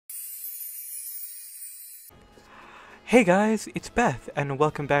Hey guys, it's Beth, and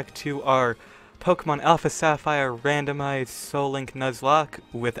welcome back to our Pokemon Alpha Sapphire randomized Soul Link Nuzlocke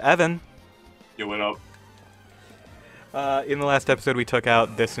with Evan. Yo, what up? In the last episode we took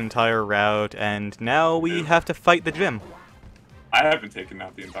out this entire route, and now we have to fight the gym. I haven't taken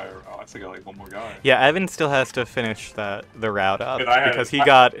out the entire. Oh, I still got like one more guy. Yeah, Evan still has to finish the route up because he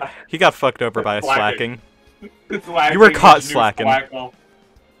I- got fucked over by a slacking. Slacking. You were caught slacking.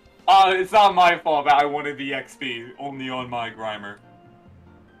 It's not my fault that I wanted the XP only on my Grimer.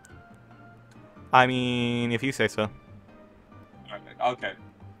 I mean, if you say so. Okay.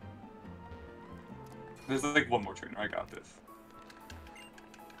 There's like one more trainer. I got this.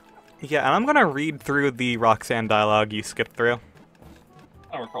 Yeah, and I'm gonna read through the Roxanne dialogue you skipped through.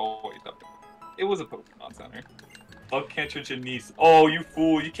 I don't recall what you said. It was a Pokemon Center. Love catcher Jynx. Oh, you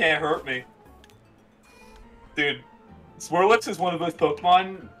fool! You can't hurt me, dude. Swirlix is one of those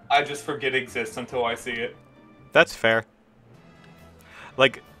Pokemon I just forget exists until I see it. That's fair.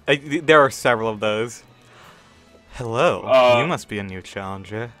 Like, there are several of those. Hello, you must be a new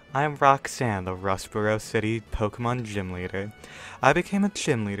challenger. I'm Roxanne, the Rustboro City Pokemon Gym Leader. I became a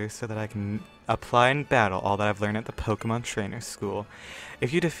gym leader so that I can apply and battle all that I've learned at the Pokemon Trainer School.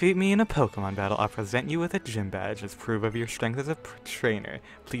 If you defeat me in a Pokemon battle, I'll present you with a gym badge as proof of your strength as a trainer.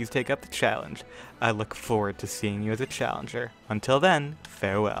 Please take up the challenge. I look forward to seeing you as a challenger. Until then,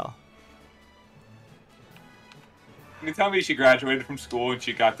 farewell. Can you tell me she graduated from school and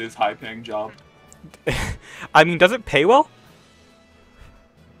she got this high-paying job? I mean, does it pay well?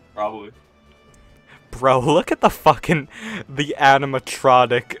 Probably. Bro, look at the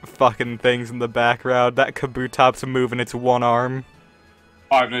animatronic fucking things in the background. That Kabutop's moving its one arm.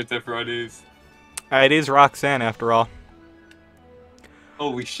 5 minutes after IDs. It is Roxanne, after all.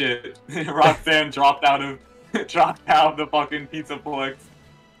 Holy shit. Roxanne dropped out of the fucking pizza plex.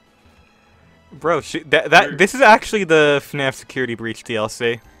 Bro, this is actually the FNAF Security Breach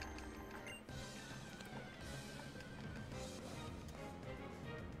DLC.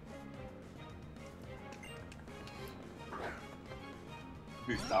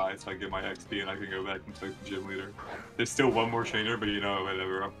 Please die so I get my XP and I can go back and take the gym leader. There's still one more trainer, but you know,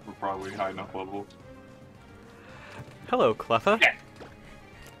 whatever, we're probably high enough level. Hello, Cleffa. Yeah.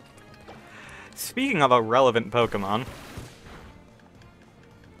 Speaking of a relevant Pokemon.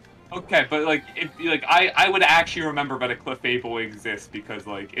 Okay, but like, I would actually remember that a Clefable exists because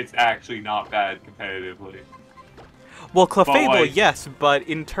like, it's actually not bad competitively. Well, Clefable, like, yes, but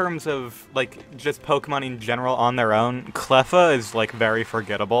in terms of, like, just Pokemon in general on their own, Cleffa is, like, very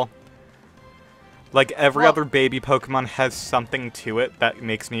forgettable. Like, every other baby Pokemon has something to it that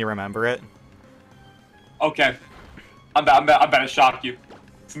makes me remember it. Okay. I'm about to shock you.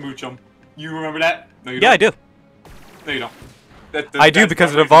 Smoochum. You remember that? No, you don't. Yeah, I do. No, you don't. I do,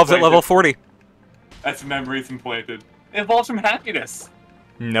 because it evolves at level 40. That's memories implanted. It evolves from happiness.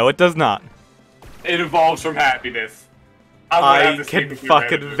 No, it does not. It evolves from happiness. I can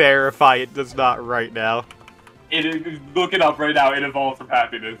fucking verify it does not right now. Look it up right now. It evolves from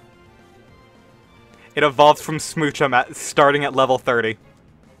happiness. It evolves from Smoochum starting at level 30.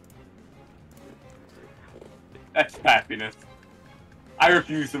 That's happiness. I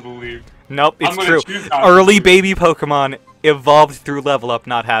refuse to believe. Nope, it's true. Early baby Pokemon evolved through level up,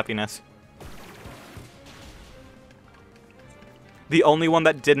 not happiness. The only one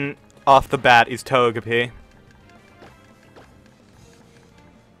that didn't off the bat is Togepi.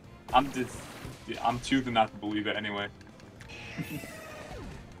 I'm choosing not to believe it anyway.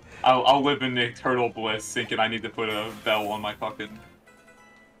 I'll live in eternal bliss, thinking I need to put a bell on my fucking.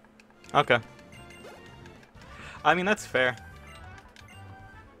 Okay. I mean, that's fair.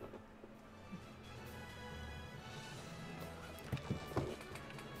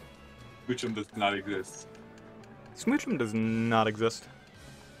 Smoochum does not exist. Smoochum does not exist.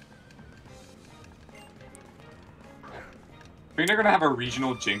 Are you not gonna have a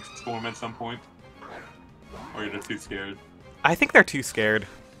regional Jynx form at some point? Or you're just too scared? I think they're too scared.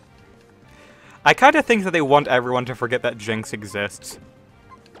 I kind of think that they want everyone to forget that Jynx exists.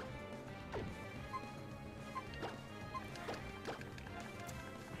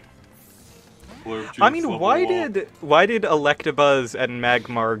 I mean, why did Electabuzz and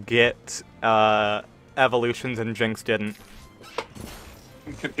Magmar get evolutions and Jynx didn't?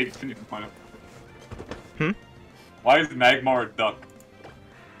 Hmm? Why is Magmar a duck?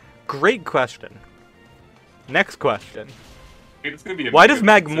 Great question. Next question. Hey, this could be a Why does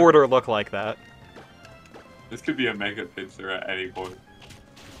Magmortar look like that? This could be a Mega Pinsir at any point.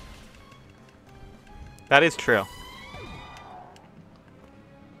 That is true.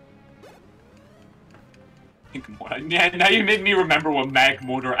 Now you make me remember what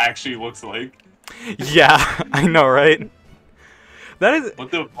Magmortar actually looks like. Yeah, I know, right? That is...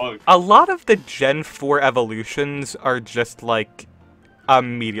 What the fuck? A lot of the Gen 4 evolutions are just, like,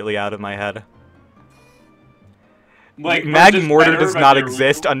 immediately out of my head. Like, Magmortar does not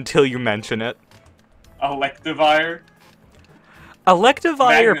exist until you mention it. Electivire?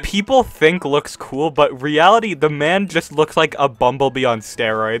 Electivire, people think looks cool, but reality, the man just looks like a Bumblebee on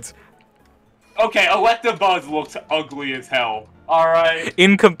steroids. Okay, Electabuzz looks ugly as hell. Alright?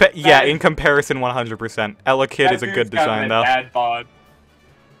 In comparison, 100%. Elekid is a good design, though. Bad bod.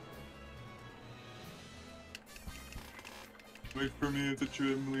 Wait for me, it's a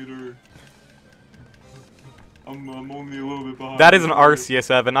trim leader. I'm only a little bit behind. That is an Arceus,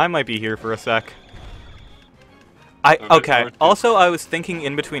 Evan. I might be here for a sec. Okay. Also, I was thinking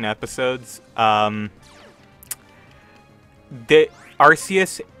in between episodes, the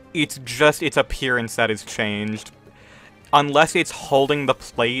Arceus, it's just its appearance that is changed. Unless it's holding the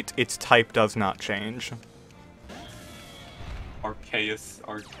plate, its type does not change. Arceus.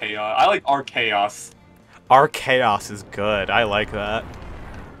 I like Arceus. Arceus is good. I like that.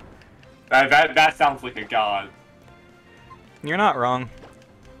 That sounds like a god. You're not wrong.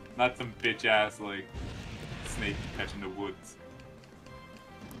 Not some bitch ass like snake catching the woods.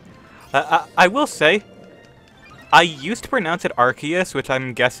 I will say, I used to pronounce it Arceus, which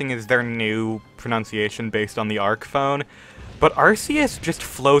I'm guessing is their new pronunciation based on the Arc phone, but Arceus just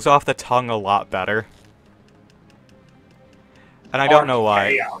flows off the tongue a lot better. And I don't know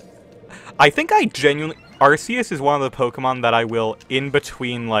why. I think I genuinely... Arceus is one of the Pokemon that I will, in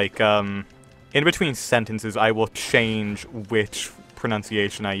between, like, in between sentences, I will change which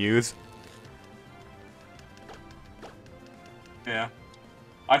pronunciation I use. Yeah.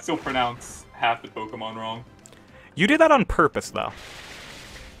 I still pronounce half the Pokemon wrong. You did that on purpose, though.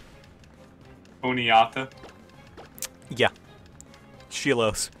 Ponyata? Yeah.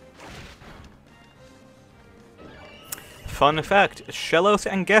 Shellos. Fun fact,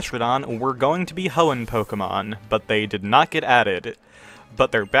 Shellos and Gastrodon were going to be Hoenn Pokemon, but they did not get added.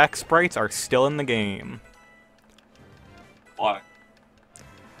 But their back sprites are still in the game. Why?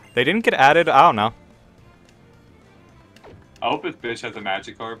 They didn't get added, I don't know. I hope this bitch has a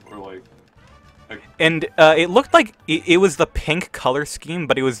Magikarp, or like... And it looked like it was the pink color scheme,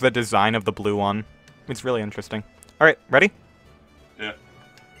 but it was the design of the blue one. It's really interesting. Alright, ready? Yeah.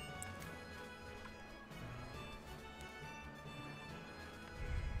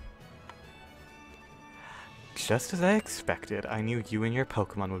 Just as I expected, I knew you and your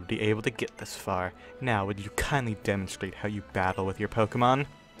Pokemon would be able to get this far. Now, would you kindly demonstrate how you battle with your Pokemon?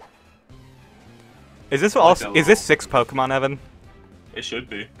 Is this also is this 6 Pokemon, Evan? It should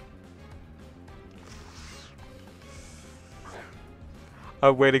be.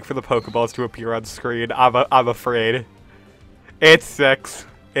 I'm waiting for the Pokeballs to appear on screen. I'm afraid. It's 6.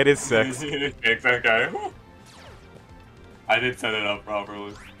 It is 6. It's okay. I did set it up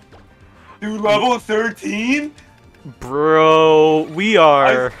properly. Dude, level 13? Bro, we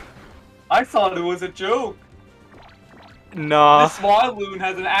are... I thought it was a joke. Nah. This Swaloon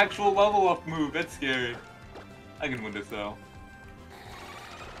has an actual level up move. That's scary. I can win this though.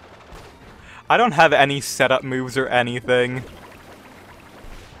 I don't have any setup moves or anything.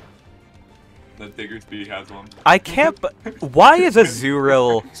 The Diggersby has one. I can't... Why is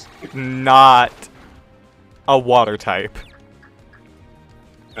Azurill not a water type?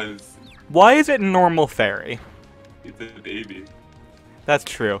 Because... Why is it normal fairy? It's a baby. That's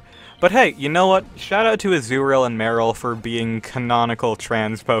true. But hey, you know what? Shout out to Azurill and Meryl for being canonical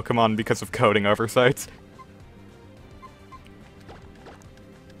trans Pokemon because of coding oversights.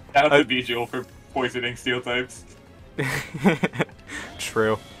 Shout out to Vigil for poisoning steel types.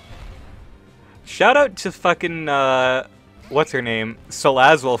 True. Shout out to fucking, what's her name?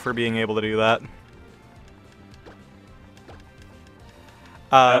 Salazzle for being able to do that.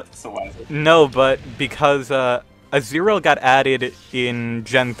 No, but because Azurill got added in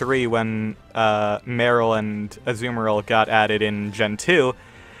Gen 3 when Meryl and Azumarill got added in Gen 2,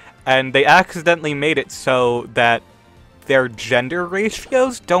 and they accidentally made it so that their gender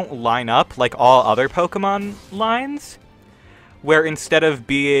ratios don't line up like all other Pokemon lines, where instead of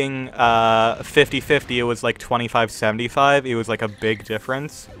being 50-50, it was like 25-75, it was like a big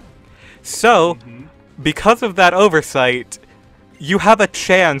difference. So, because of that oversight, you have a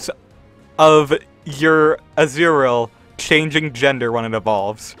chance of your Azurill changing gender when it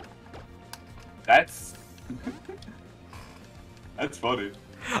evolves. That's... That's funny.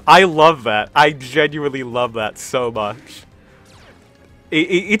 I love that. I genuinely love that so much.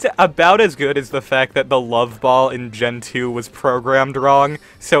 It's about as good as the fact that the Love Ball in Gen 2 was programmed wrong,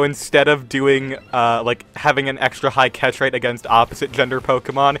 so instead of doing, like, having an extra high catch rate against opposite gender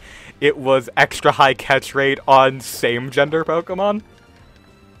Pokemon, it was extra high catch rate on same gender Pokemon.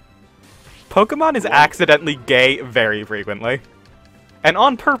 Pokemon is accidentally gay very frequently. And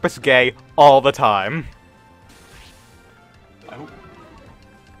on purpose gay all the time. I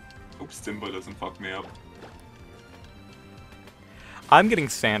hope Simba doesn't fuck me up. I'm getting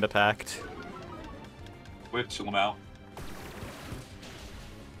sand attacked. Which Lamau?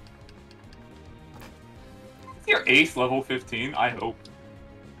 Is your ace level 15? I hope.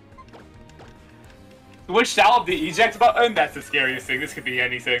 Which shall the eject button? That's the scariest thing. This could be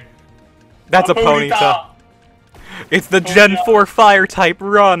anything. That's a Ponyta. It's the Gen 4 fire type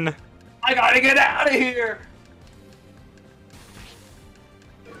run. I gotta get out of here.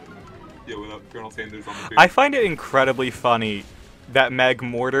 Yeah, without Colonel Sanders on the team. I find it incredibly funny that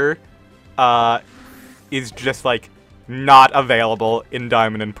Magmortar is just, like, not available in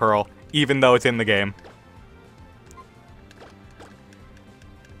Diamond and Pearl, even though it's in the game.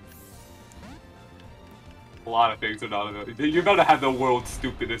 A lot of things are not available. You're gonna have the world's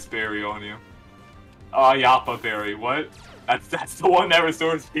stupidest berry on you. Yappa berry, what? That's the one that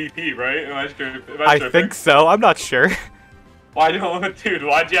restores PP, right? Am I sure? I think so, I'm not sure. Dude,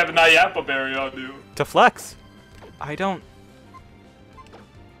 why'd you have a Yappa berry on you? To flex. I don't...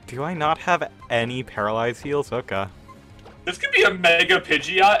 Do I not have any paralyzed heals? Okay. This could be a Mega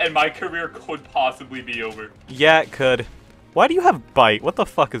Pidgeot, and my career could possibly be over. Yeah, it could. Why do you have Bite? What the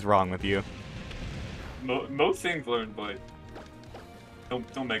fuck is wrong with you? Most things learn Bite.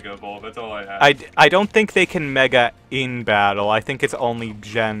 Don't Mega Evolve, that's all I have. I don't think they can Mega in battle. I think it's only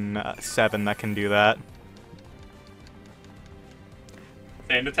Gen 7 that can do that.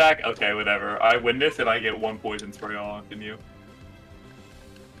 Sand attack? Okay, whatever. I win this and I get 1 poison spray on you.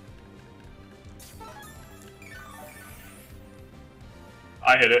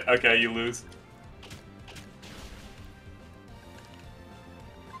 I hit it. Okay, you lose.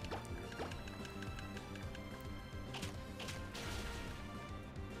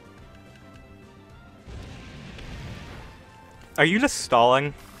 Are you just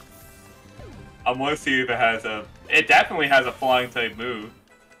stalling? I want to see if it has a... It definitely has a flying type move.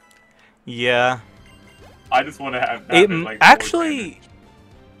 Yeah. I just want to have that it like actually...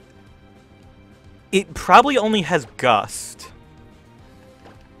 It probably only has Gust.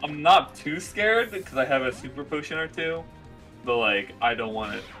 I'm not too scared because I have a super potion or two, but like I don't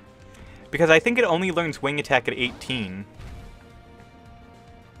want it. Because I think it only learns Wing Attack at 18.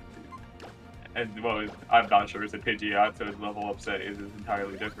 And well, I'm not sure it's a Pidgeot, so its level up set is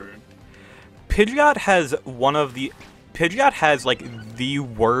entirely different. Pidgeot has Pidgeot has like the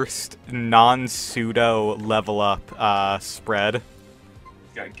worst non-pseudo level up spread.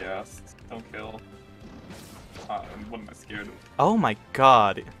 Got gassed. Don't kill. What am I scared of? Oh my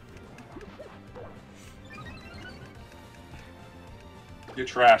god. You're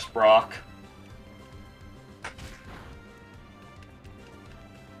trash, Brock.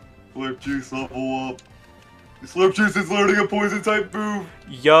 Slurp Juice level up. Slurp Juice is learning a poison type move.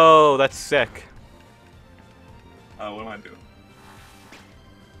 Yo, that's sick. What am I doing?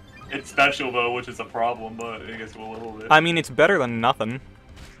 It's special though, which is a problem, but I guess we'll level it. I mean, it's better than nothing.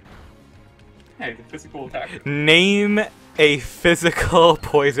 Hey, the physical attack. Name a physical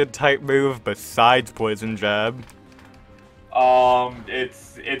poison type move besides Poison Jab.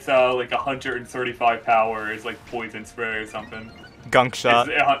 It's like 135 power. It's like Poison Spray or something. Gunk Shot.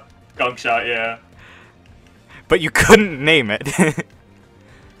 Gunk Shot, yeah. But you couldn't name it.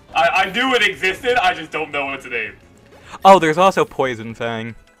 I knew it existed, I just don't know its name. Oh, there's also Poison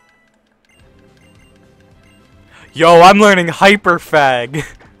Fang. Yo, I'm learning Hyper Fag.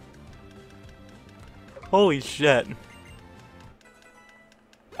 Holy shit.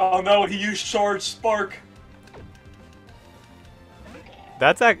 Oh no, he used Charge Spark.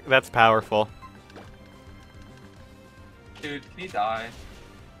 That's powerful. Dude, can he die?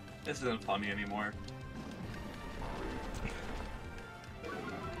 This isn't funny anymore.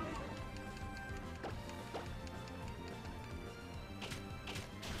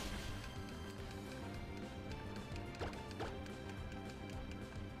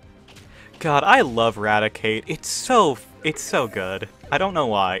 God, I love Raticate. It's so good. I don't know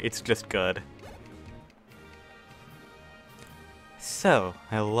why, it's just good. So,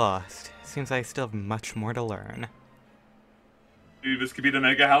 I lost. Seems I still have much more to learn. Dude, this could be the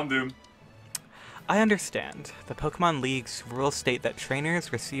Mega Houndoom. I understand. The Pokemon League's rules state that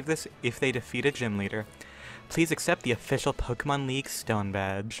trainers receive this if they defeat a gym leader. Please accept the official Pokemon League Stone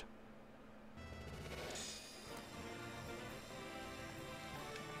Badge.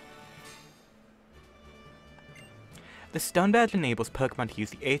 The Stone Badge enables Pokemon to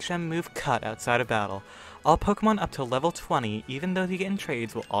use the HM move Cut outside of battle. All Pokemon up to level 20, even though they get in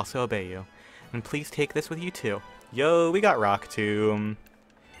trades, will also obey you. And please take this with you too. Yo, we got Rock Tomb.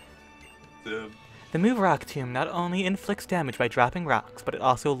 The move Rock Tomb not only inflicts damage by dropping rocks, but it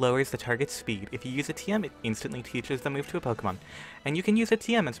also lowers the target's speed. If you use a TM, it instantly teaches the move to a Pokemon. And you can use a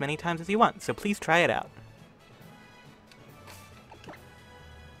TM as many times as you want, so please try it out.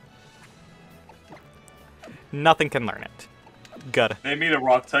 Nothing can learn it. Good. They made a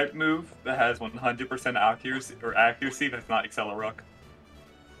rock type move that has 100% accuracy that's not Accelerock.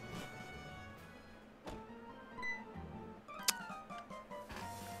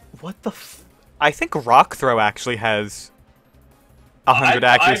 What the I think Rock Throw actually has 100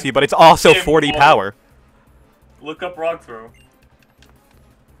 accuracy, but it's also 40 power. Look up Rock Throw.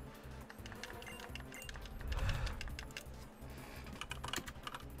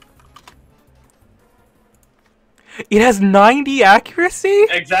 It has 90 accuracy?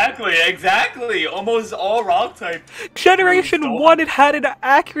 Exactly. Almost all rock type. Generation 1, it had an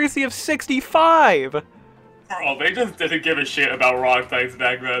accuracy of 65. Bro, they just didn't give a shit about rock types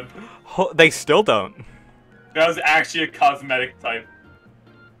back then. They still don't. That was actually a cosmetic type.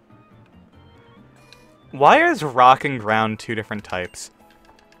 Why is Rock and Ground two different types?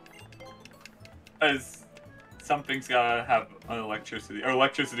 Because something's gotta have an electricity. Or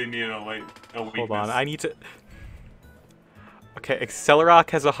electricity needed a weakness. Hold on, I need to... Okay, Accelerock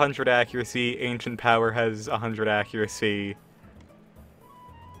has 100 accuracy, Ancient Power has 100 accuracy,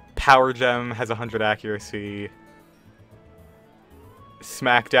 Power Gem has 100 accuracy,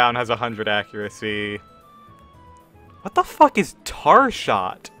 Smackdown has 100 accuracy. What the fuck is Tar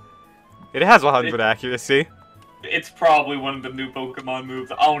Shot? It has 100 accuracy. It's probably one of the new Pokemon moves.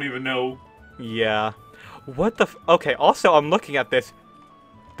 I don't even know. Yeah. What the okay, also I'm looking at this.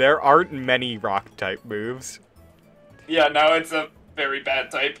 There aren't many Rock-type moves. Yeah, no, it's a very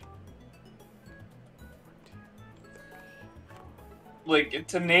bad type. Like,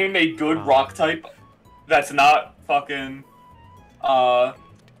 to name a good rock type that's not fucking, Rock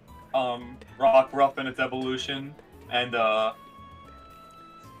Rough in its evolution, and,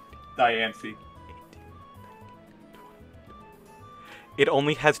 Diancie. It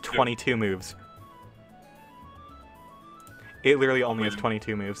only has 22 moves. It literally only has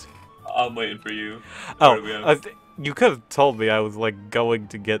 22 moves. I'm waiting for you. Oh, you could have told me I was, like, going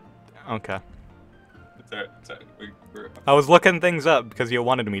to get... Okay. It's alright, I was looking things up because you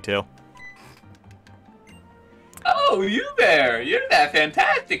wanted me to. Oh, you there! You're that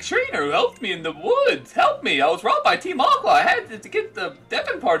fantastic trainer who helped me in the woods! Help me! I was robbed by Team Aqua! I had to get the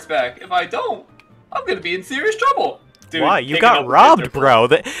Devon parts back. If I don't, I'm gonna be in serious trouble! Dude, why? You got robbed, bro.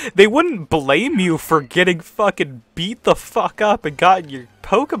 They wouldn't blame you for getting fucking beat the fuck up and got your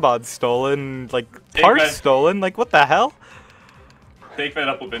Pokemon stolen, like, parts stolen. Like, what the hell? They fed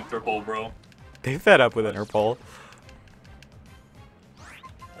up with Interpol, bro. They fed up with Interpol.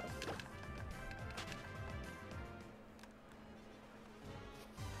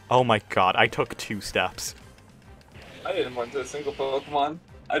 Oh my god, I took 2 steps. I didn't want to a single Pokemon.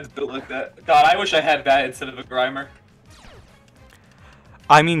 I just built like that. God, I wish I had that instead of a Grimer.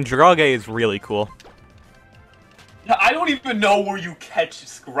 I mean, Drauge is really cool. I don't even know where you catch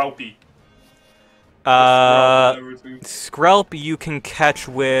Screlpy. Skrelp you can catch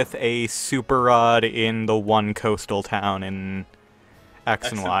with a Super Rod in the one coastal town in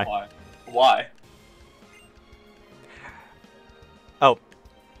X and Y. Why? Oh,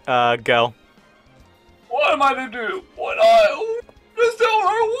 go. What am I to do? Just out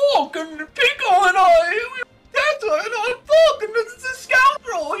our walk and Pico and that's what I'm fucking. This is a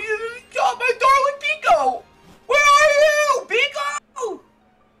scoundrel. You got my darling Pico. Where are you, Pico?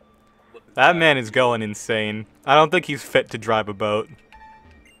 That man is going insane. I don't think he's fit to drive a boat.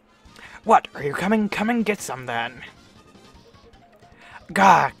 What? Are you coming? Come and get some then.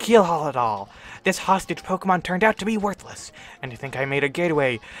 Gah, keelhaul it all. This hostage Pokemon turned out to be worthless. And you think I made a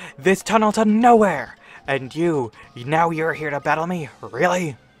gateway? This tunnel to nowhere. And now you're here to battle me?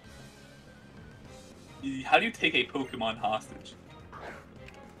 Really? How do you take a Pokemon hostage?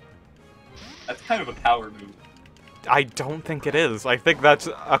 That's kind of a power move. I don't think it is. I think that's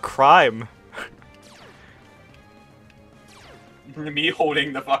a crime. Me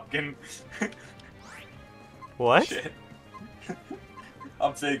holding the fucking... What? Shit.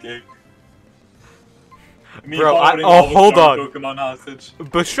 I'm thinking. Me Bro, hold on. Pokemon hostage.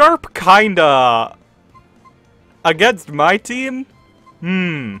 Bisharp kinda... Against my team?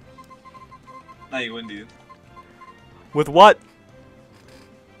 Now you win, dude. With what?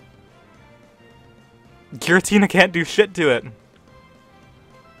 Giratina can't do shit to it.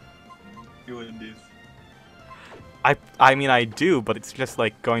 You win, dude. I mean, I do, but it's just,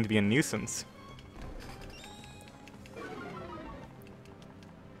 like, going to be a nuisance.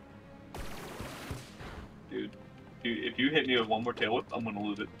 Dude, if you hit me with one more tail whip, I'm gonna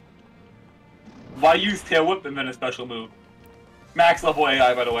lose it. Why use tail whip and then a special move? Max level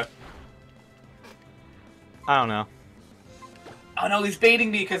AI, by the way. I don't know. Oh no, he's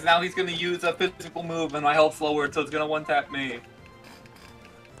baiting me because now he's gonna use a physical move and my health's lowered, so it's gonna one-tap me.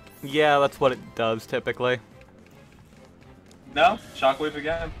 Yeah, that's what it does, typically. No? Shockwave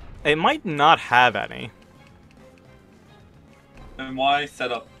again. It might not have any. Then why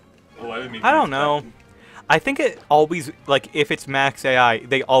set up... Oh, I didn't mean I don't know. I think it always, like, if it's max AI,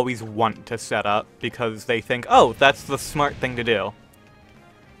 they always want to set up because they think, oh, that's the smart thing to do.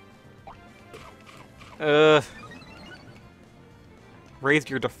 Raised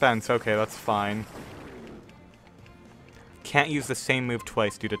your defense. Okay, that's fine. Can't use the same move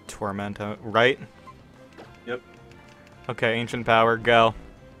twice due to Tormenta, right? Yep. Okay, Ancient Power, go.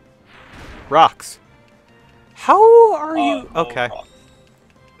 Rocks. How are you? Okay.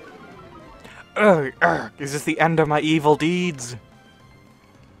 Ugh, is this the end of my evil deeds?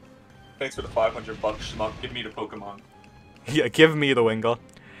 Thanks for the $500, schmuck. Give me the Pokemon. Yeah, give me the Wingull.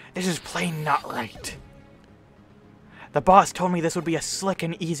 This is plain not right. The boss told me this would be a slick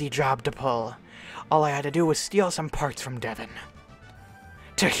and easy job to pull. All I had to do was steal some parts from Devon.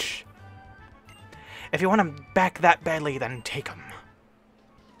 Tish! If you want them back that badly, then take them.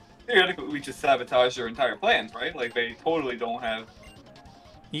 Theoretically, we just sabotage their entire plans, right? Like, they totally don't have...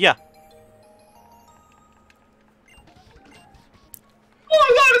 Yeah. Oh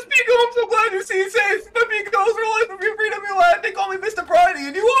my god, it's Pico! I'm so glad you see it safe! My Pico's for life of your freedom, you lad! They call me Mr. Bridie,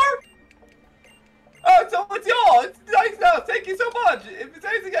 and you are? So it's y'all! It's nice now! Thank you so much! If it's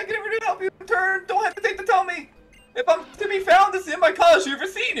anything I can ever do to help you in turn, don't hesitate to tell me! If I'm to be found, this is in my college year for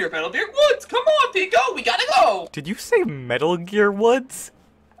senior, Metal Gear Woods! Come on, Pico! We gotta go! Did you say Metal Gear Woods?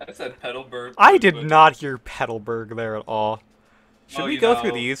 I said Petalburg. I did not hear Petalburg there at all. Should we go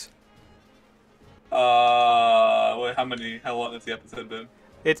through these? Wait, how long has the episode been?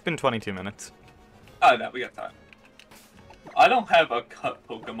 It's been 22 minutes. Oh, no, we got time. I don't have a cut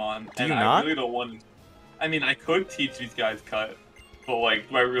Pokemon. Do you not? I really don't want to... I mean, I could teach these guys cut, but, like,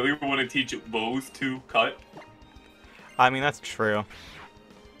 do I really want to teach those two cut? I mean, that's true.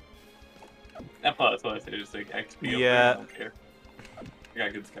 And plus, what I say, just, like, XP. Yeah. I don't care. I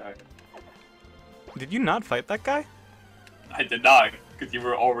got good Sky. Did you not fight that guy? I did not, because you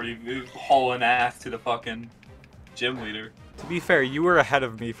were already hauling ass to the fucking gym leader. To be fair, you were ahead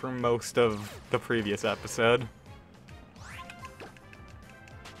of me for most of the previous episode.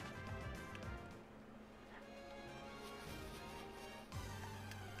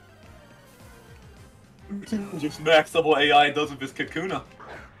 Just max level AI does with his Kakuna.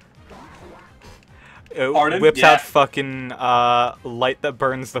 It Pardon? whips Yeah. out fucking light that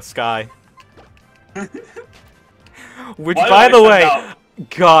burns the sky. Which, Why by did the I way, cut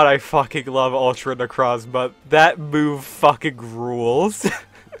God, I fucking love Ultra Necross, but that move fucking rules.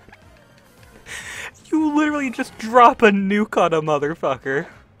 You literally just drop a nuke on a motherfucker.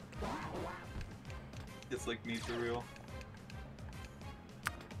 It's like me for real.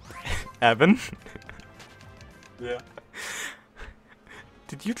 Evan? Yeah.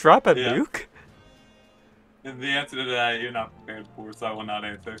 Did you drop a Yeah. nuke? And the answer to that you're not prepared for, so I will not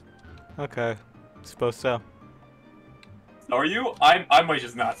answer. Okay. Suppose so. Are you? I might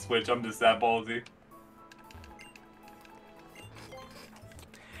just not switch, I'm just that ballsy.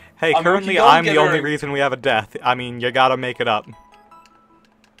 Hey, I mean, currently we can go I'm get the only our- reason we have a death. I mean, you gotta make it up.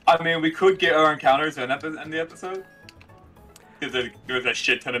 I mean, we could get our encounters in the episode. Because there's a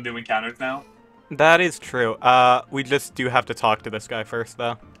shit ton of new encounters now. That is true. We just do have to talk to this guy first,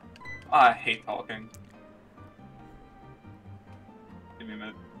 though. I hate talking. Give me a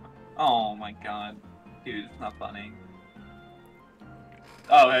minute. Oh my god. Dude, it's not funny.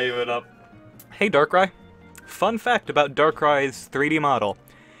 Oh, hey, what up? Hey, Darkrai. Fun fact about Darkrai's 3D model.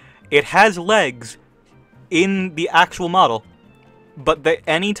 It has legs in the actual model, but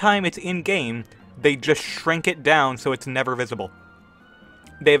anytime it's in-game, they just shrink it down so it's never visible.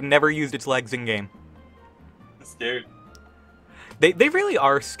 They've never used its legs in-game. I'm scared. They really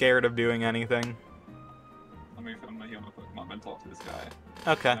are scared of doing anything. I'm gonna heal my Pokemon and talk to this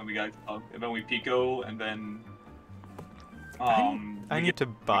guy. Okay. And then we got, and then we Pico, and then... I need to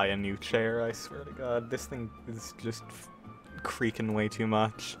buy a new chair, I swear to God. This thing is just creaking way too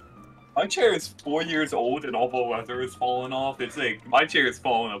much. My chair is 4 years old and all the leather is falling off. It's like, my chair is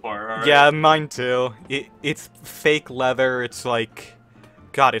falling apart, alright? Yeah, mine too. It's fake leather, it's like...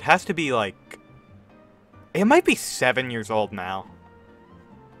 God, it has to be like... It might be 7 years old now.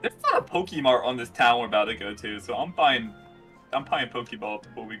 There's not a Pokemart on this town we're about to go to, so I'm buying Pokeball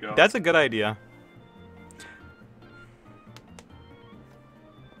before we go. That's a good idea.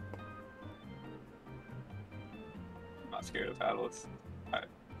 I'm not scared of paddles. Alright.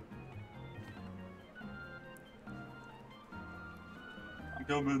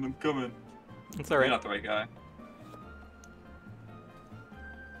 I'm coming. It's alright. You're not the right guy.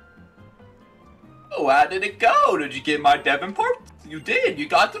 Oh, how did it go? Did you get my Devon part? You did. You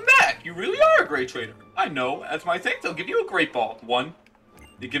got them back. You really are a great trader. I know. As my thanks, I'll give you a great ball. One,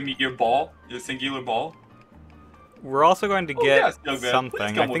 you give me your ball, your singular ball. We're also going to get yes,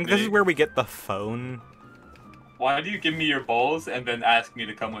 something. I think this is where we get the phone. Why do you give me your balls and then ask me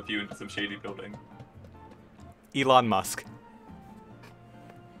to come with you into some shady building? Elon Musk.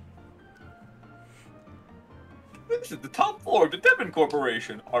 This is the top floor of the Devon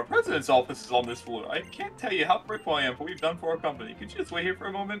Corporation. Our president's office is on this floor. I can't tell you how grateful I am for what you've done for our company. Could you just wait here for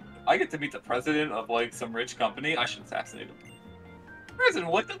a moment? I get to meet the president of, like, some rich company. I should assassinate him.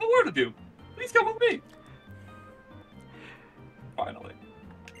 President, what does the Lord do? Please come with me. Finally.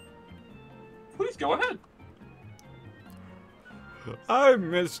 Please go ahead. I'm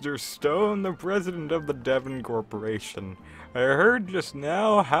Mr. Stone, the president of the Devon Corporation. I heard just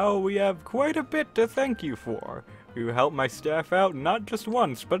now how we have quite a bit to thank you for. You helped my staff out not just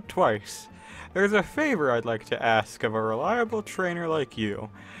once, but twice. There's a favor I'd like to ask of a reliable trainer like you.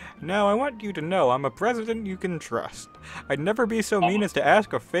 Now, I want you to know I'm a president you can trust. I'd never be so mean as to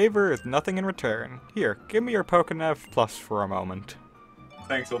ask a favor with nothing in return. Here, give me your Pokenav Plus for a moment.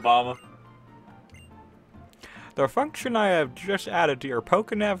 Thanks, Obama. The function I have just added to your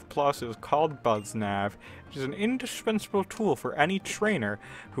Pokenav Plus is called BuzzNav. It is an indispensable tool for any trainer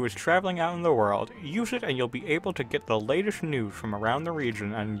who is traveling out in the world. Use it and you'll be able to get the latest news from around the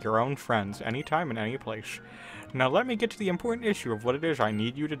region and your own friends anytime and any place. Now let me get to the important issue of what it is I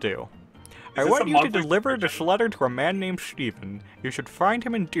need you to do. I want you to deliver this letter to a man named Steven. You should find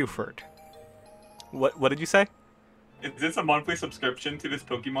him in Dewford. What did you say? Is this a monthly subscription to this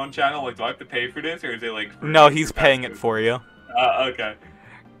Pokemon channel? Like, do I have to pay for this, or is it like... No, he's paying it for you. Okay.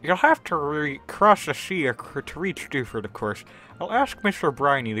 You'll have to cross the sea to reach Dewford, of course. I'll ask Mr.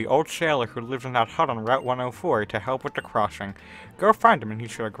 Briney, the old sailor who lives in that hut on Route 104, to help with the crossing. Go find him and he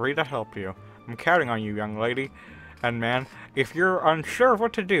should agree to help you. I'm counting on you, young lady. And man, if you're unsure of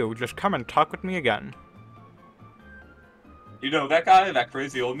what to do, just come and talk with me again. You know, that guy, that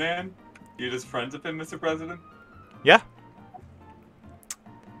crazy old man, you're just friends with him, Mr. President? Yeah.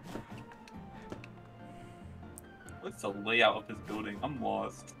 What's the layout of this building? I'm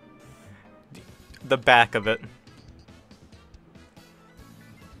lost. The back of it.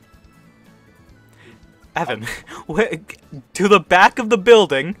 Evan, to the back of the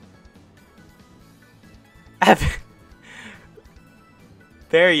building. Evan.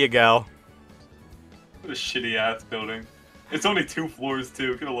 There you go. What a shitty ass building. It's only 2 floors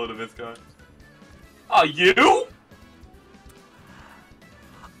too. Get a load of this guy. Oh, you?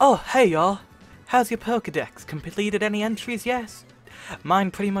 Oh, hey y'all. How's your Pokedex? Completed any entries yet?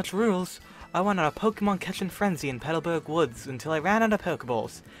 Mine pretty much rules. I went on a Pokemon catching frenzy in Petalburg Woods until I ran out of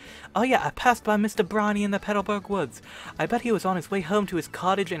Pokeballs. Oh yeah, I passed by Mr. Bronny in the Petalburg Woods. I bet he was on his way home to his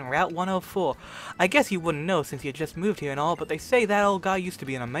cottage in Route 104. I guess you wouldn't know since you just moved here and all, but they say that old guy used to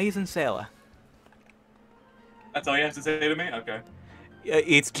be an amazing sailor. That's all you have to say to me? Okay.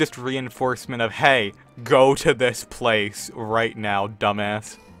 It's just reinforcement of, hey, go to this place right now,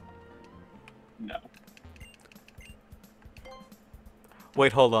 dumbass. No.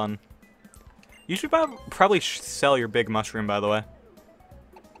 Wait, hold on. You should probably sell your big mushroom, by the way.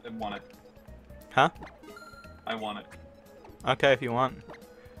 I want it. Huh? I want it. Okay, if you want.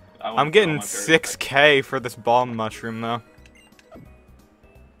 I'm getting 6K for this bomb mushroom, though.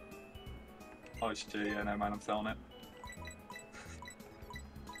 Oh shit, yeah, never mind, I'm selling it.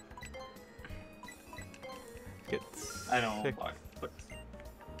 Get I know, buy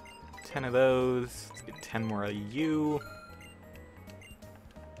 10 of those. Let's get 10 more of you.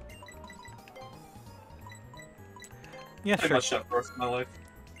 Yeah, pretty sure. much set for the rest of my life.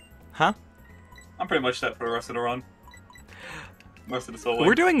 Huh? I'm pretty much set for the rest of the run. Most of the solo.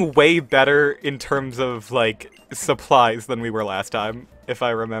 We're doing way better in terms of, like, supplies than we were last time, if I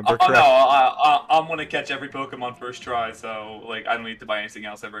remember correctly. No, I'm gonna catch every Pokemon first try, so, like, I don't need to buy anything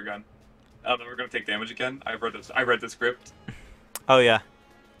else ever again. Oh, no, we're gonna take damage again. I read the script. Oh, yeah.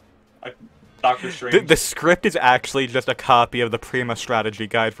 Doctor Strange. The script is actually just a copy of the Prima strategy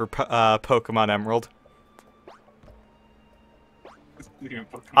guide for Pokemon Emerald.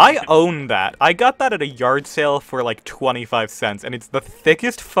 I own that. I got that at a yard sale for like 25 cents, and it's the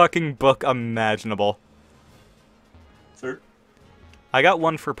thickest fucking book imaginable. Sir? I got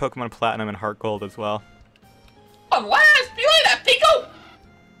one for Pokemon Platinum and Heart Gold as well. Last, you like that, Pico?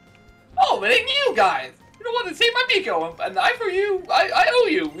 Oh, it ain't you guys. You don't want to save my Pico, and I for you. I owe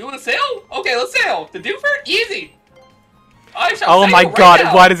you. You want to sail? Okay, let's sail. To Dewford? Easy. I shall Oh sail my right god,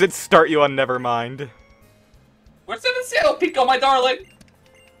 now. why does it start you on Nevermind? We're setting sail, Pico, my darling.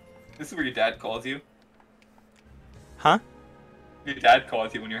 This is where your dad calls you. Huh? Your dad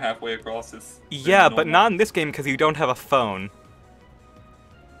calls you when you're halfway across this. Yeah, but not in this game because you don't have a phone.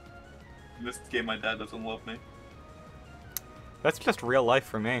 In this game, my dad doesn't love me. That's just real life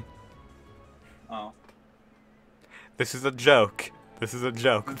for me. Oh. This is a joke. This is a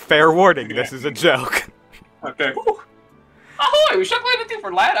joke. Fair warning, this is a joke. Okay. Whew. Ahoy! We should land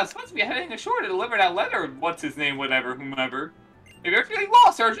for lad. I'm supposed to be heading ashore to deliver that letter. What's his name? Whatever, whomever. If you're feeling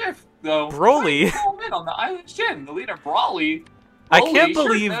lost, or if though, Broly. In on the island Jin, the leader Brawly. I can't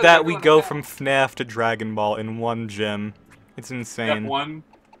believe that we go from FNAF to Dragon Ball in one gym. It's insane. Step 1,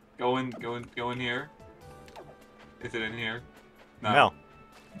 go in here. Is it in here? No.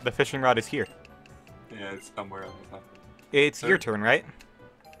 The fishing rod is here. Yeah, it's somewhere else. It's your turn, right?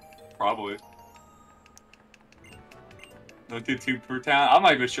 Probably. No, do 2 per town. I'm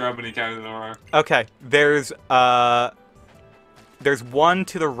not even sure how many towns there are. Okay, there's one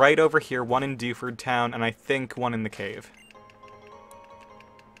to the right over here, one in Dewford Town, and I think one in the cave.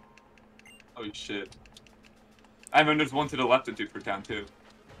 Oh shit. I mean, there's one to the left of Dewford Town too.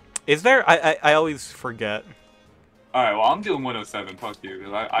 Is there? I always forget. Alright, well I'm doing 107, fuck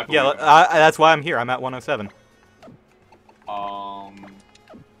you. I believe Yeah, that's why I'm here. I'm at 107.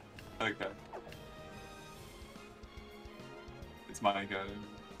 Okay. It's my go.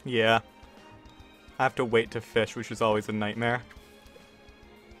 Yeah. I have to wait to fish, which is always a nightmare.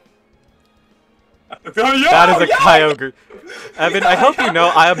 That is a Kyogre. Evan, I hope you know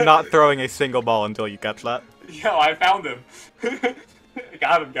I am not throwing a single ball until you catch that. Yo, I found him.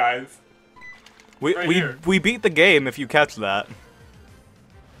 Got him, guys. We beat the game if you catch that.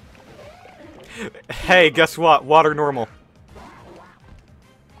 Hey, guess what? Water normal.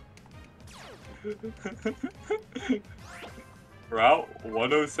 Route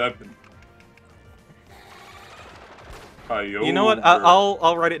 107. You know what?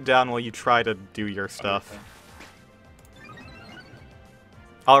 I'll write it down while you try to do your stuff.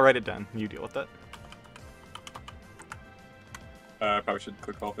 I'll write it down. You deal with it. I probably should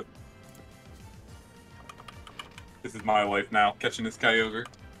click off it. This is my life now, catching this Kyogre.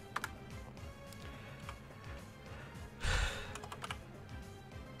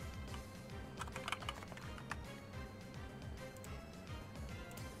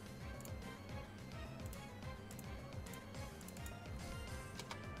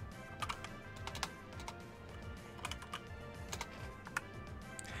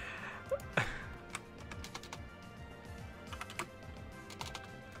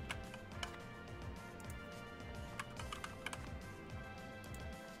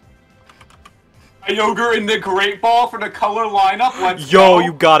 Kyogre in the Great Ball for the color lineup. Let's go.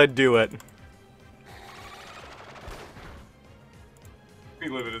 You gotta do it. We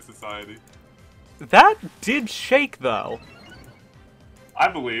live in a society. That did shake, though. I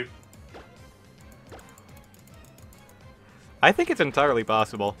believe. I think it's entirely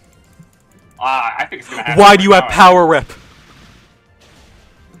possible. I think it's gonna happen. Why do you have Power Rip?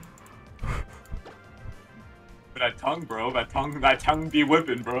 That tongue, bro. That tongue be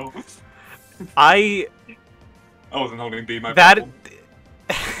whipping, bro. I wasn't holding B, my that. problem.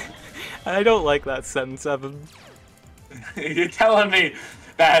 I don't like that sentence, Evan. You're telling me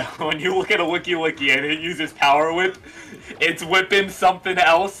that when you look at a Wiki and it uses Power Whip, it's whipping something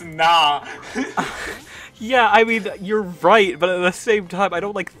else? Nah. Yeah, I mean, you're right, but at the same time, I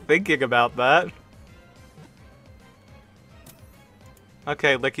don't like thinking about that.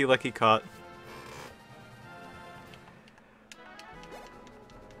 Okay, Licky caught.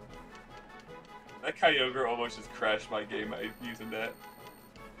 That Kyogre almost just crashed my game by using that.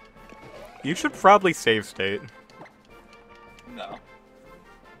 You should probably save state. No.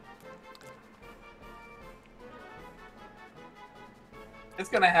 It's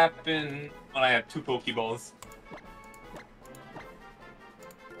gonna happen when I have 2 Pokeballs.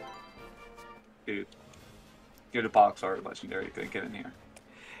 Dude. Get a box art legendary to get in here.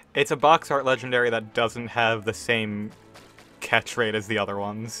 It's a box art legendary that doesn't have the same catch rate as the other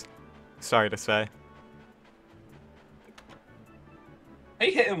ones. Sorry to say. Hey,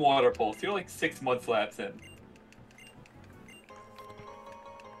 hitting water pulse. You're like 6 mud flaps in.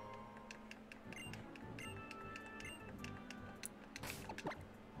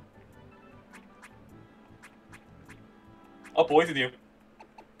 I'll poison you.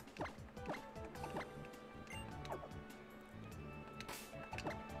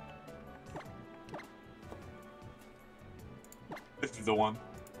 is a 1.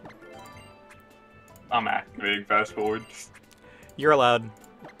 I'm activating fast forward. You're allowed.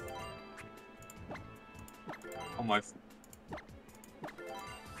 Oh my.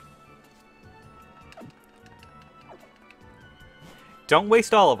 Don't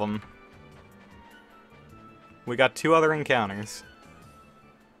waste all of them. We got 2 other encounters.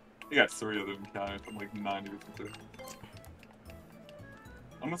 You got 3 of them counted from like 90 or something.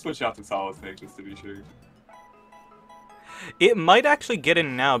 I'm gonna switch out to Solid Snake just to be sure. It might actually get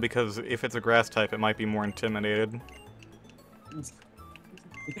in now because if it's a grass type, it might be more intimidated.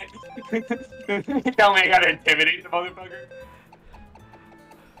 Tell me I gotta intimidate the motherfucker?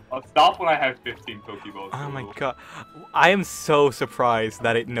 I'll stop when I have 15 Pokeballs. Oh my god. I am so surprised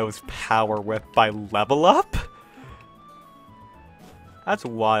that it knows Power Whip by level up. That's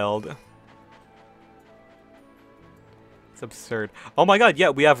wild. It's absurd. Oh my god,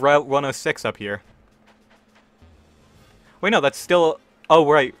 yeah, we have Route 106 up here. Wait, no, that's still... Oh,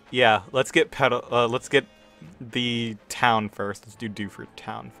 right, yeah. Let's get the town first. Let's do Dewford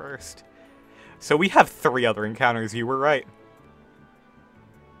Town first. So we have 3 other encounters, you were right.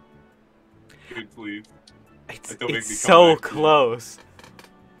 Dude, please. It's so close.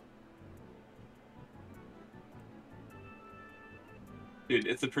 Dude,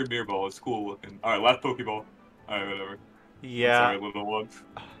 it's a Premier Ball. It's cool looking. Alright, last Pokeball. Alright, whatever. Yeah. I'm sorry, little one.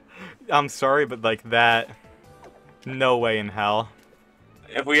 I'm sorry, but like that... No way in hell.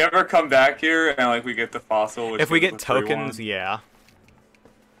 If we ever come back here and like we get the fossil... If we get tokens, yeah.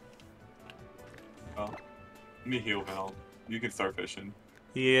 Oh. Let me heal Val. You can start fishing.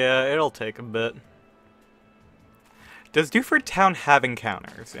 Yeah, it'll take a bit. Does Dewford Town have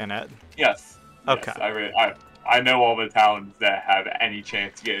encounters in it? Yes. Okay. Yes, I know all the towns that have any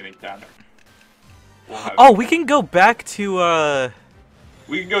chance to get an encounter. Oh, we can go back to,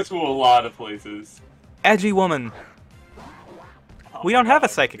 We can go to a lot of places. Edgy Woman. Oh We don't have a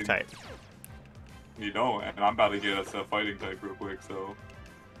God, psychic dude. type. You don't, and I'm about to get us a fighting type real quick, so...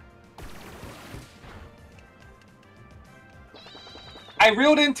 I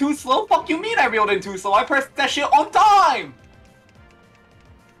reeled in too slow? Fuck you mean I reeled in too slow? I pressed that shit on time!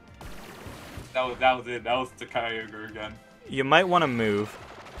 That was it. That was the Kyogre again. You might want to move.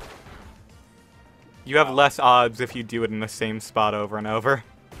 You have less odds if you do it in the same spot over and over.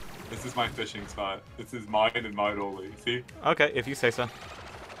 This is my fishing spot. This is mine and mine only. See? Okay, if you say so.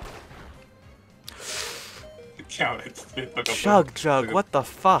 Count it. Jug, what the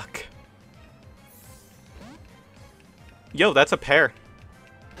fuck? Yo, that's a pair.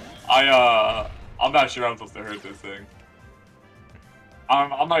 I'm not sure I'm supposed to hurt this thing.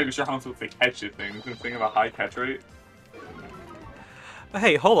 I'm not even sure how I'm supposed to catch this thing. Is this thing have a high catch rate?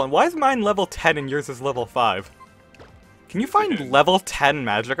 Hey, hold on. Why is mine level 10 and yours is level 5? Can you find level 10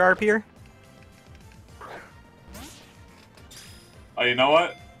 Magikarp here? Oh, you know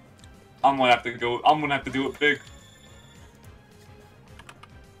what? I'm gonna have to do it big.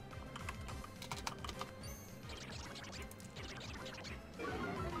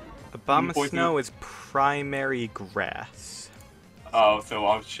 Abomasnow is primary grass. Oh, so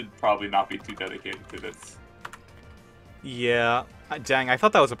I should probably not be too dedicated to this. Yeah. Dang, I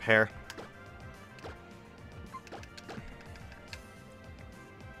thought that was a pair.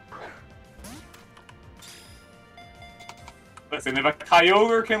 Listen, if a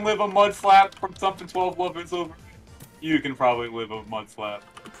Kyogre can live a Mud Slap from something 12 levels over, you can probably live a Mud Slap.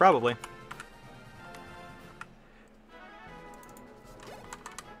 Probably.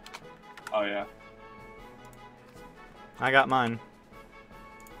 Oh, yeah. I got mine.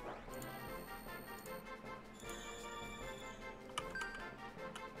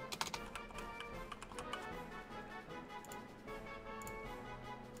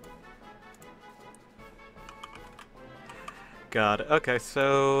 God, okay,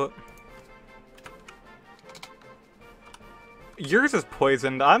 so... Yours is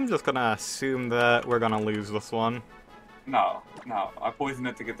poisoned. I'm just gonna assume that we're gonna lose this one. No. I poisoned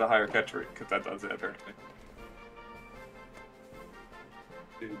it to get the higher catch rate, because that does it, apparently.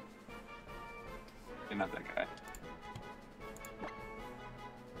 Dude. You're not that guy.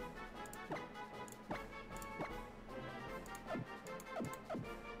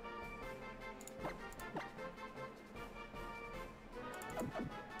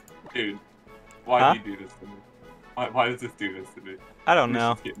 Dude, why do you do this to me? Why does this do this to me? I don't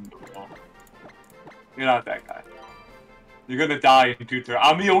know. You're not that guy. You're gonna die in 2 turns.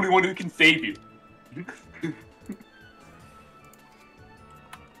 I'm the only one who can save you.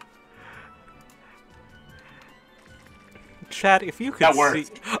 Chat, if you could That see...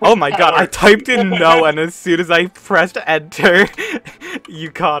 worked. Oh my god, I worked. typed in no, and as soon as I pressed enter,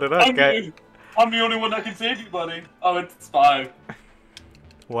 you caught it. Okay. I'm the only one that can save you, buddy. Oh, it's 5.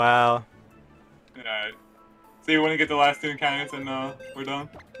 Wow. Alright. So you want to get the last 2 encounters and we're done?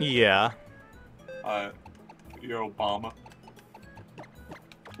 Yeah. You're Obama.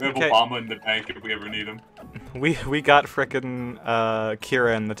 We have Okay. Obama in the tank if we ever need him. We got frickin'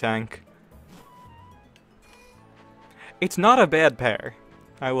 Kira in the tank. It's not a bad pair,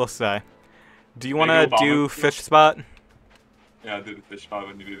 I will say. Do you want to do fish spot? Yeah, I did the fish spot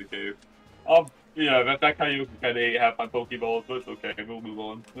when you do the cave. Yeah, that kind of ate half my Pokeballs, but it's okay. We'll move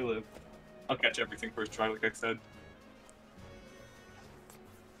on. We live. I'll catch everything first try, like I said.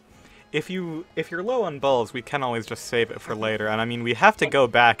 If you're low on balls, we can always just save it for later, and I mean we have to go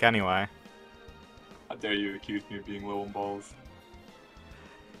back anyway. How dare you accuse me of being low on balls?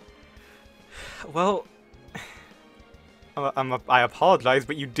 Well, I apologize,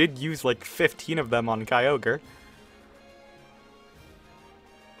 but you did use like 15 of them on Kyogre.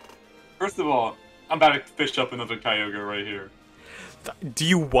 First of all, I'm about to fish up another Kyogre right here. Do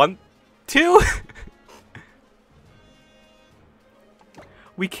you want to?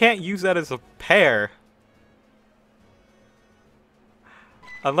 We can't use that as a pair.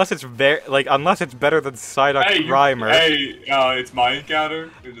 Unless it's unless it's better than Psyduck Grimer. It's my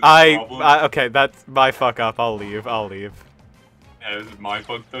encounter. Okay, that's my fuck up. I'll leave. Yeah, this is my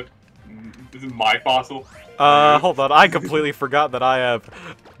fuck up. This is my fossil. Hold on. I completely forgot that I have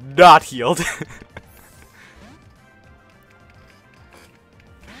not healed.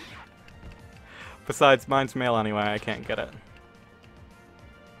 Besides, mine's male anyway. I can't get it.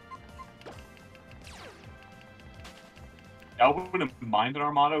 I wouldn't mind an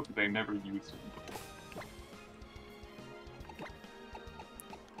Armado because they never used it before.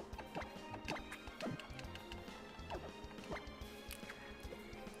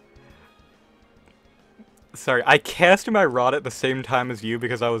 Sorry, I cast my rod at the same time as you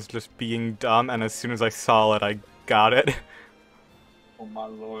because I was just being dumb, and as soon as I saw it, I got it. Oh my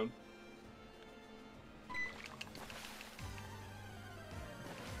lord.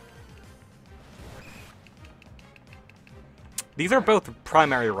 These are both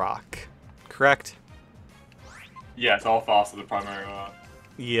primary rock, correct? Yes, all fossils are primary rock.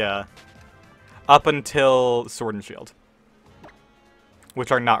 Yeah. Up until Sword and Shield.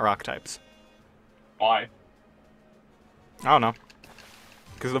 Which are not rock types. Why? I don't know.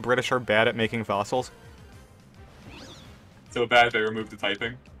 Because the British are bad at making fossils. So bad they removed the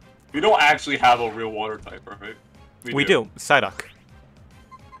typing. We don't actually have a real water type, right? We do. Psyduck.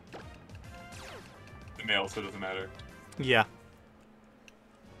 The male, so it doesn't matter. Yeah.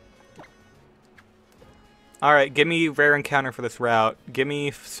 Alright, give me rare encounter for this route. Give me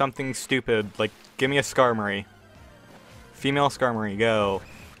something stupid, like, give me a Skarmory. Female Skarmory, go.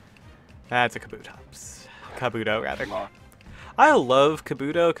 That's a Kabutops. Kabuto, rather. I love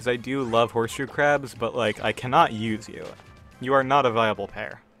Kabuto, because I do love Horseshoe Crabs, but, like, I cannot use you. You are not a viable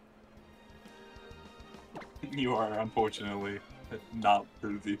pair. You are, unfortunately, not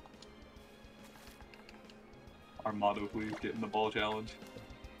worthy. Armado, please, get in the ball challenge.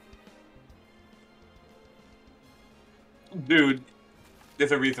 Dude,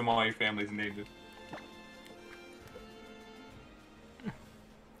 there's a reason why your family's endangered.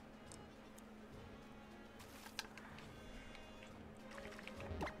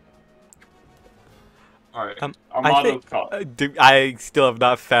 Alright, Armado I still have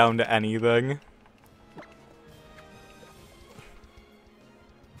not found anything.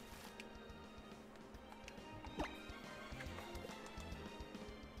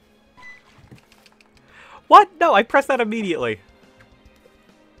 What? No, I pressed that immediately.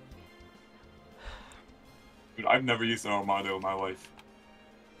 Dude, I've never used an Armado in my life.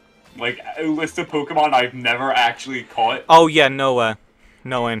 Like, a list of Pokemon I've never actually caught. Oh yeah, no way.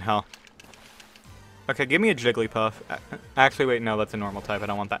 No way in hell. Okay, give me a Jigglypuff. Actually, wait, no, that's a normal type. I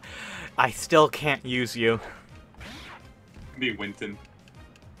don't want that. I still can't use you. Be Winton.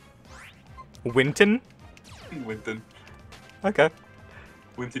 Winton? Winton. Okay.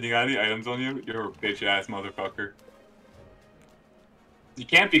 Winton, you got any items on you? You're a bitch-ass motherfucker. You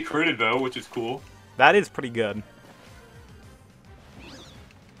can't be critted, though, which is cool. That is pretty good.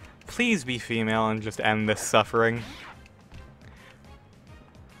 Please be female and just end this suffering.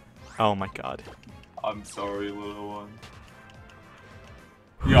 Oh my god. I'm sorry, little one.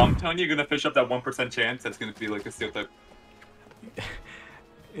 Yo, I'm telling you, you're gonna fish up that 1% chance that's gonna be like a steel type.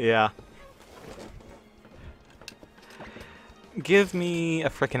 Yeah. Give me a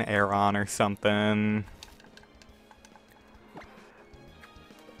frickin' Aeron or something.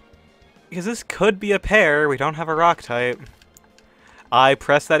 Because this could be a pair. We don't have a rock type. I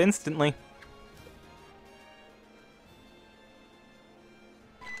press that instantly.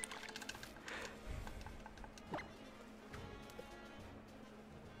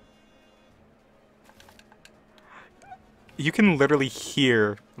 You can literally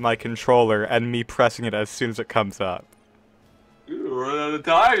hear my controller and me pressing it as soon as it comes up. Ooh, we're running out of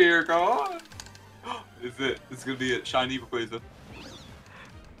time here, come on! Is it? This is gonna be a shiny Rayquaza.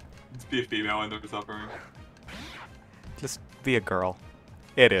 Let's be a female and they're suffering. Just be a girl.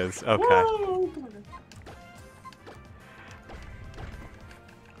 It is, okay. Woo!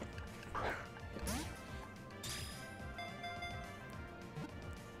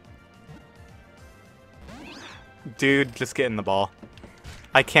 Dude, just get in the ball.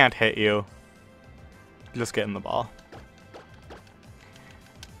 I can't hit you. Just get in the ball.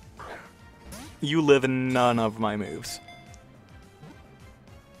 You live in none of my moves.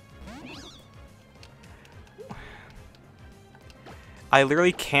 I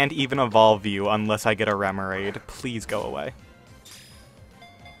literally can't even evolve you unless I get a Remoraid. Please go away.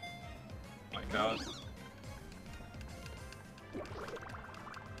 Oh my god.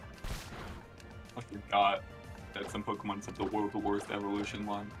 I forgot that some Pokemon have the worst evolution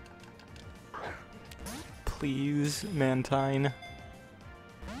line. Please, Mantine.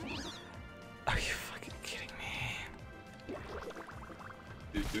 Are you fucking kidding me?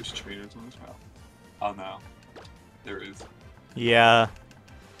 Dude, there's trainers on this map. Oh no. There is. Yeah.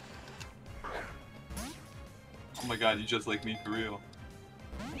 Oh my god, you just like me for real.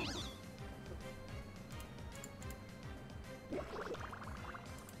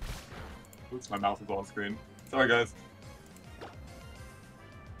 Oops, my mouth is on screen. Sorry guys.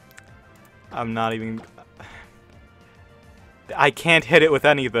 I'm not even... I can't hit it with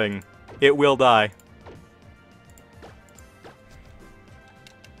anything. It will die.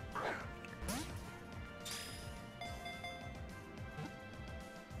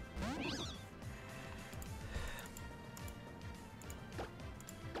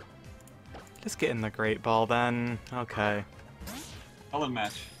 Just get in the Great Ball then. Okay. I'll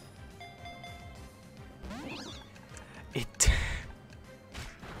match. It...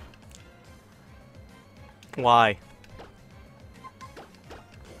 Why?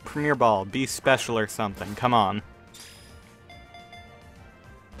 Premier Ball, be special or something, come on.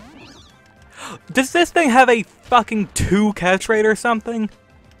 Does this thing have a fucking 2 catch rate or something?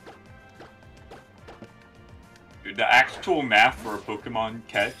 Dude, the actual math for a Pokemon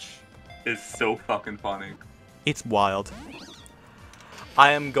catch is so fucking funny. It's wild.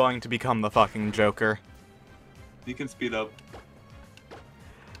 I am going to become the fucking Joker. You can speed up.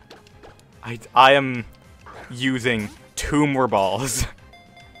 I am using 2 more balls.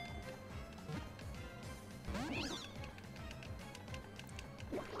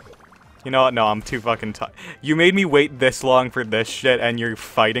 You know what? No, I'm too fucking tired. You made me wait this long for this shit, and you're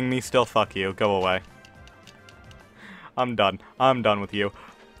fighting me still? Fuck you. Go away. I'm done. I'm done with you.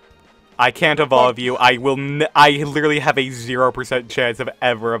 I can't evolve you. I literally have a 0% chance of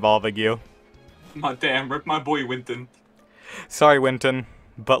ever evolving you. My damn, rip my boy Winton. Sorry, Winton,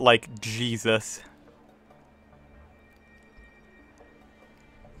 but like, Jesus.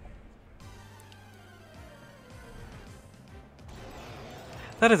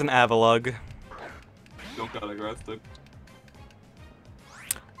 That is an Avalugg. Don't got a grass type.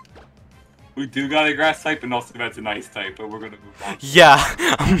 We do got a grass type, and also that's an ice type, but we're gonna move on. Yeah,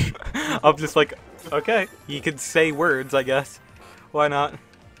 I'm just like, okay, you could say words, I guess. Why not?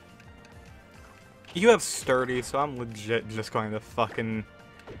 You have Sturdy, so I'm legit just going to fucking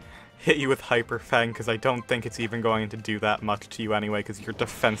hit you with Hyper Fang, because I don't think it's even going to do that much to you anyway, because your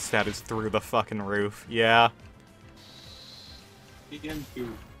defense stat is through the fucking roof. Yeah. Begin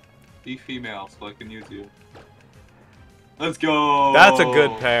to be female, so I can use you. Let's go! That's a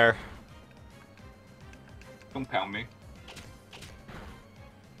good pair. Don't pound me.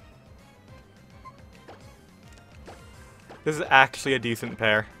 This is actually a decent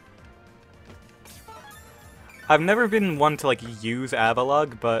pair. I've never been one to, like, use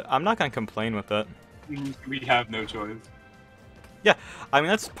Avalugg, but I'm not gonna complain with it. We have no choice. Yeah, I mean,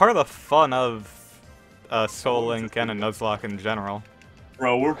 that's part of the fun of Soul Link and a Nuzlocke in general.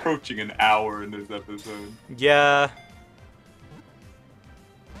 Bro, we're approaching an hour in this episode. Yeah.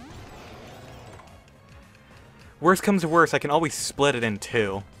 Worst comes to worst, I can always split it in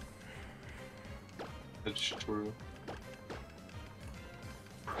 2. That's true.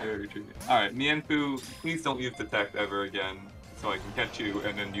 Very true. Alright, Mienfoo, please don't use Detect ever again, so I can catch you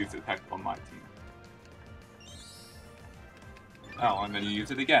and then use Detect on my team. Oh, and then you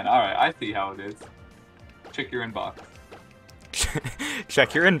use it again. Alright, I see how it is. Check your inbox.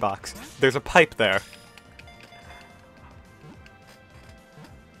 Check your inbox. There's a pipe there.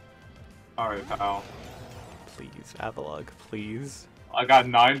 Alright, pal. Please, Avalugg, please. I got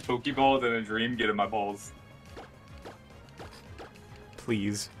 9 Pokeballs and a dream getting my balls.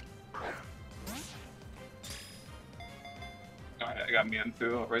 Please. got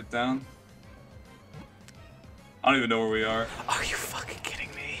Mewtwo. I'll write down. I don't even know where we are. Are you fucking kidding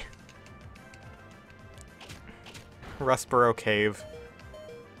me? Rustboro Cave.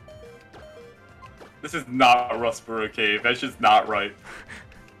 This is not a Rustboro Cave. That's just not right.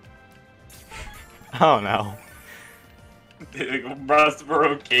 Oh no.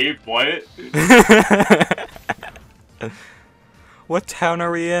 Rustboro Cave, what? What town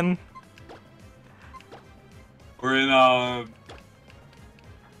are we in? We're in,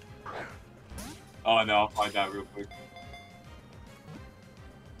 Oh no, I'll find out real quick.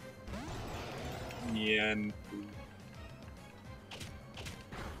 Yen.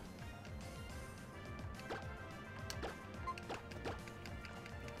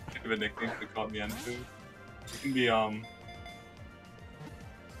 I have a nickname they call me Mewtwo. It can be, I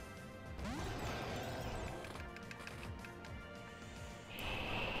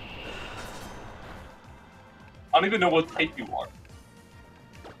don't even know what type you are.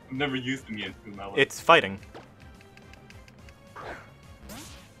 I've never used the Mewtwo in my life. It's fighting.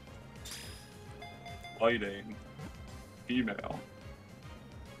 Fighting. Female.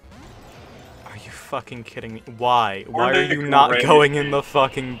 Are you fucking kidding me? Why? Why Or are you not going in the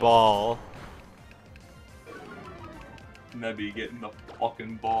fucking ball? Nebby getting the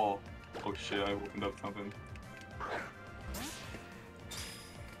fucking ball. Oh shit, I opened up something.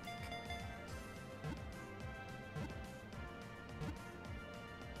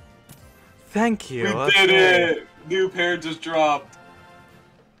 Thank you. We did it! New pair just dropped.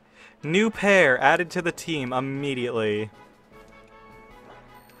 New pair added to the team immediately.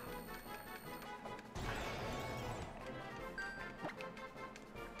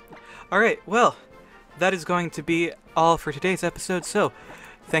 Alright, well, that is going to be all for today's episode, so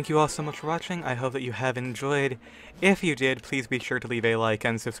thank you all so much for watching. I hope that you have enjoyed. If you did, please be sure to leave a like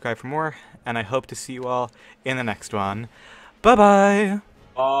and subscribe for more, and I hope to see you all in the next one. Bye-bye!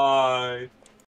 Bye!